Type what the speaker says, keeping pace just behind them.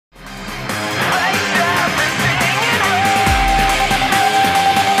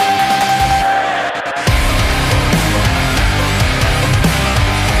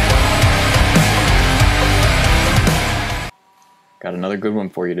another good one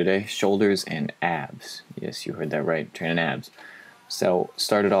for you today. Shoulders and abs. Yes, you heard that right, training abs. So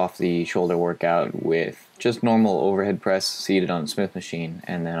started off the shoulder workout with just normal overhead press seated on the Smith machine,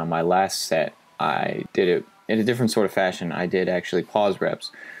 and then on my last set I did it in a different sort of fashion. I did actually pause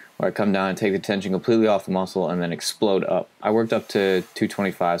reps where I come down and take the tension completely off the muscle and then explode up. I worked up to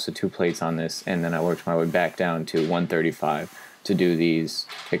 225, so 2 plates on this, and then I worked my way back down to 135 to do these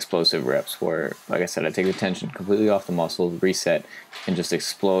explosive reps where, like I said, I take the tension completely off the muscle, reset, and just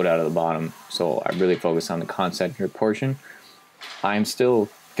explode out of the bottom. So I really focus on the concentric portion. I'm still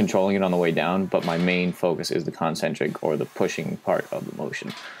controlling it on the way down, but my main focus is the concentric, or the pushing part of the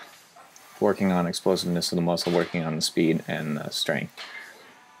motion. Working on explosiveness of the muscle, working on the speed and the strength.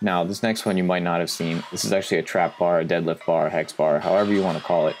 Now, this next one you might not have seen. This is actually a trap bar, a deadlift bar, a hex bar, however you want to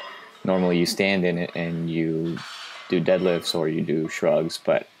call it. Normally you stand in it and you do deadlifts or you do shrugs,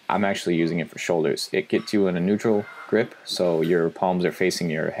 but I'm actually using it for shoulders. It gets you in a neutral grip, so your palms are facing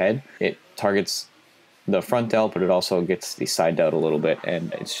your head. It targets the front delt, but it also gets the side delt a little bit,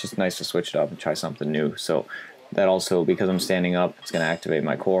 and it's just nice to switch it up and try something new. So that also, because I'm standing up, it's going to activate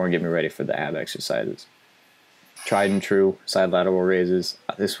my core and get me ready for the ab exercises. Tried and true side lateral raises.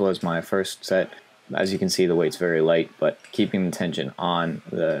 This was my first set. As you can see, the weight's very light, but keeping the tension on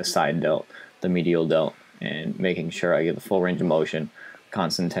the side delt, the medial delt, and making sure I get the full range of motion,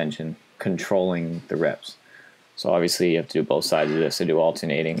 constant tension, controlling the reps. So obviously you have to do both sides of this. I do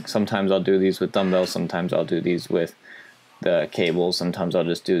alternating. Sometimes I'll do these with dumbbells, sometimes I'll do these with the cables, sometimes I'll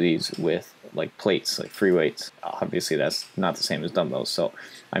just do these with like plates, like free weights. Obviously that's not the same as dumbbells, so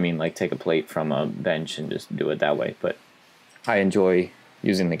I mean like take a plate from a bench and just do it that way. But I enjoy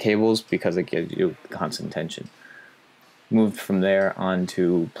using the cables because it gives you constant tension. Moved from there on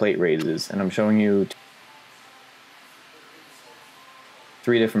to plate raises, and I'm showing you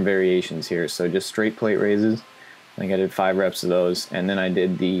 3 different variations here. So just straight plate raises. I think I did 5 reps of those, and then I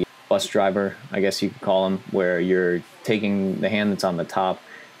did the bus driver, I guess you could call them, where you're taking the hand that's on the top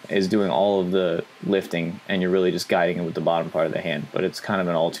is doing all of the lifting and you're really just guiding it with the bottom part of the hand, but it's kind of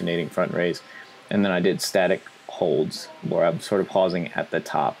an alternating front raise. And then I did static holds where I'm sort of pausing at the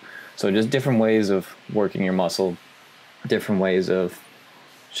top. So just different ways of working your muscle, different ways of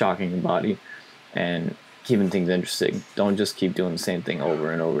shocking your body and keeping things interesting. Don't just keep doing the same thing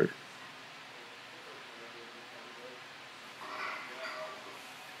over and over.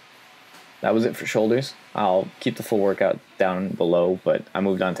 That was it for shoulders. I'll keep the full workout down below, but I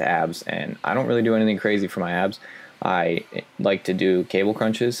moved on to abs, and I don't really do anything crazy for my abs. I like to do cable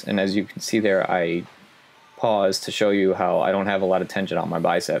crunches, and as you can see there, I pause to show you how I don't have a lot of tension on my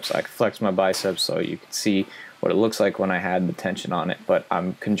biceps. I can flex my biceps so you can see what it looks like when I had the tension on it, but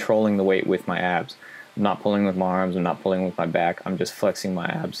I'm controlling the weight with my abs. I'm not pulling with my arms, I'm not pulling with my back, I'm just flexing my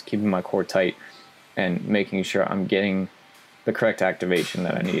abs, keeping my core tight, and making sure I'm getting the correct activation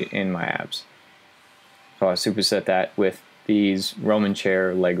that I need in my abs. So I superset that with these Roman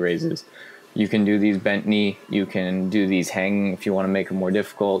chair leg raises. You can do these bent knee, you can do these hanging if you want to make them more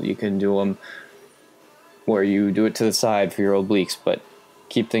difficult, you can do them where you do it to the side for your obliques, but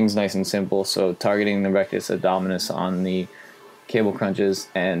keep things nice and simple. So targeting the rectus abdominis on the cable crunches,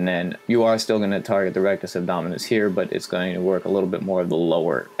 and then you are still going to target the rectus abdominis here, but it's going to work a little bit more of the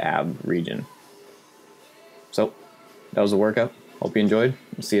lower ab region. So that was the workout. Hope you enjoyed.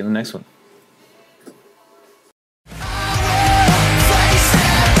 We'll see you in the next one.